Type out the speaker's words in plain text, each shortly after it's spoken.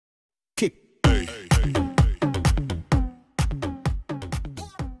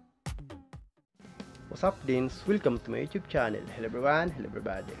what's up, Deans? Welcome to my YouTube channel. Hello everyone, hello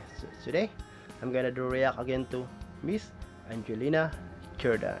everybody. So today, I'm gonna do react again to Miss Angelina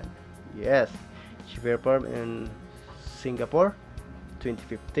Jordan. Yes, she performed in Singapore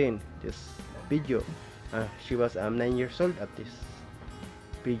 2015. This video, she was 9 years old at this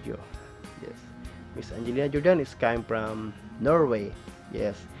video. Yes, Miss Angelina Jordan is came from Norway.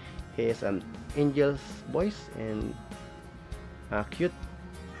 Yes, he is an angel's voice and a cute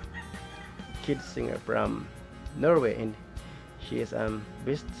kid singer from Norway, and she is a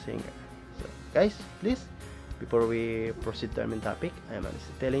best singer. So guys, please, before we proceed to our main topic, I am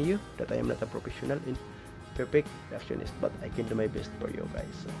honestly telling you that I am not a professional and perfect reactionist, but I can do my best for you guys.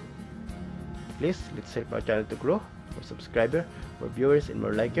 So please, let's help our channel to grow, more subscribers, more viewers, and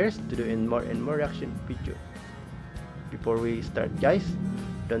more likers to do and more reaction video. Before we start, guys,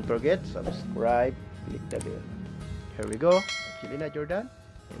 don't forget subscribe, click the bell. Here we go, Angelina Jordan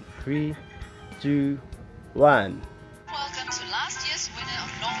in 3, 2, 1. Welcome to last year's winner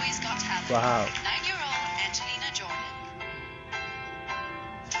of Norway's Got Talent. Wow. 9-year-old Angelina Jordan.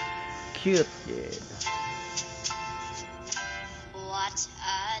 Cute kid. What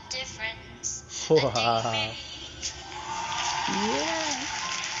a difference. Wow. Yeah.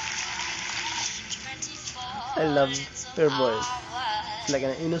 I love her voice. It's like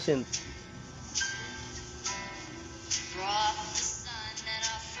an innocent.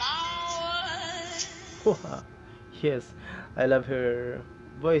 Wow. Yes, I love her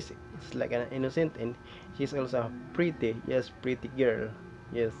voice. It's like an innocent, and she's also pretty. Yes, pretty girl.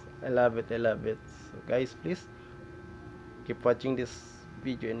 Yes, I love it. I love it. So guys, please keep watching this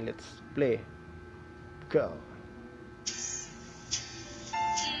video and let's play. Go.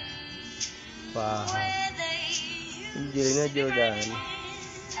 Wow. Angelina Jordan.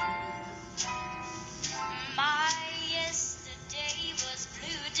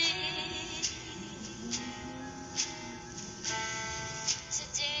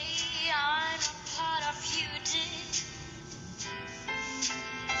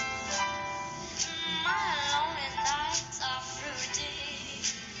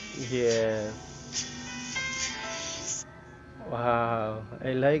 Yes. Wow.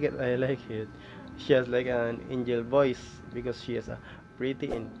 I like it. I like it. She has like an angel voice because she is a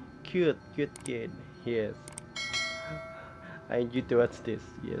pretty and cute kid. Yes. I enjoy to watch this.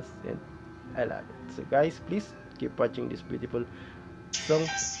 Yes, and I love it. So guys, please keep watching this beautiful song.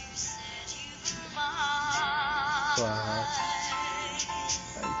 Wow.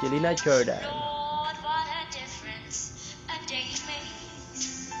 Angelina Jordan.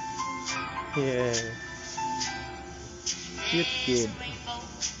 Yeah. Cute kid.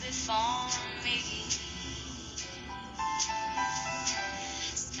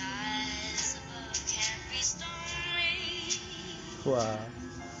 Wow.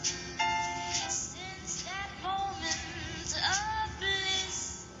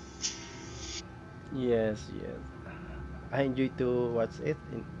 Yes, yes. I enjoy to watch it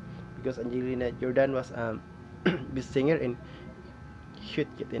because Angelina Jordan was best singer and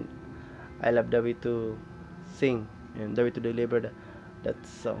cute kid, and I love the way to sing and the way to deliver that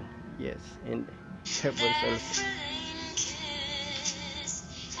song. Yes, and her voice also.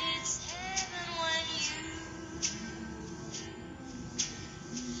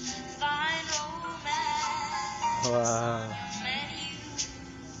 Wow.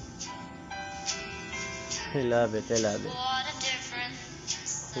 I love it. I love it.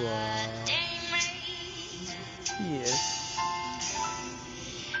 Wow. Yes.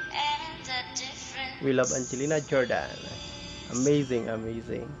 We love Angelina Jordan. Amazing,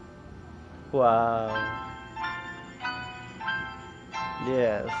 amazing. Wow.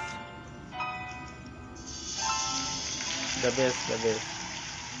 Yes. The best, the best.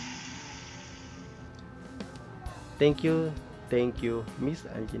 Thank you, Miss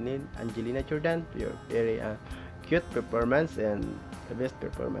Angelina Jordan, for your very cute performance and the best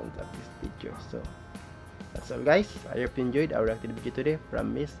performance of this video. So that's all, guys. I hope you enjoyed our reacted video today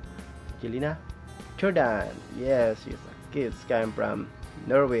from Miss Angelina Jordan. Yes, she's a kid came from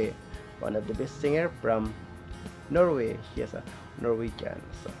Norway, one of the best singer from Norway. She is a Norwegian.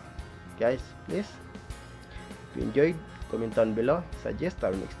 So guys, please, if you enjoyed, comment down below, suggest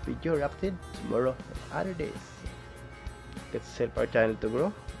our next video reacted tomorrow and other days. Let's help our channel to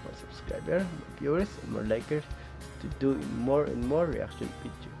grow, more subscribers, more viewers, and more likers to do more and more reaction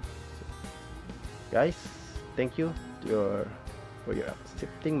videos. So, guys, thank you for your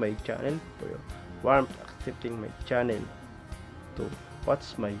accepting my channel, for your warmth accepting my channel to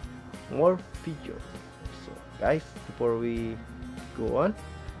watch my more videos. So guys, before we go on,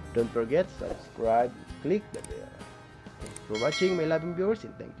 don't forget subscribe, click the bell. Thanks for watching, my loving viewers,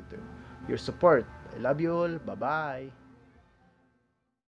 and thank you to your support. I love you all. Bye-bye.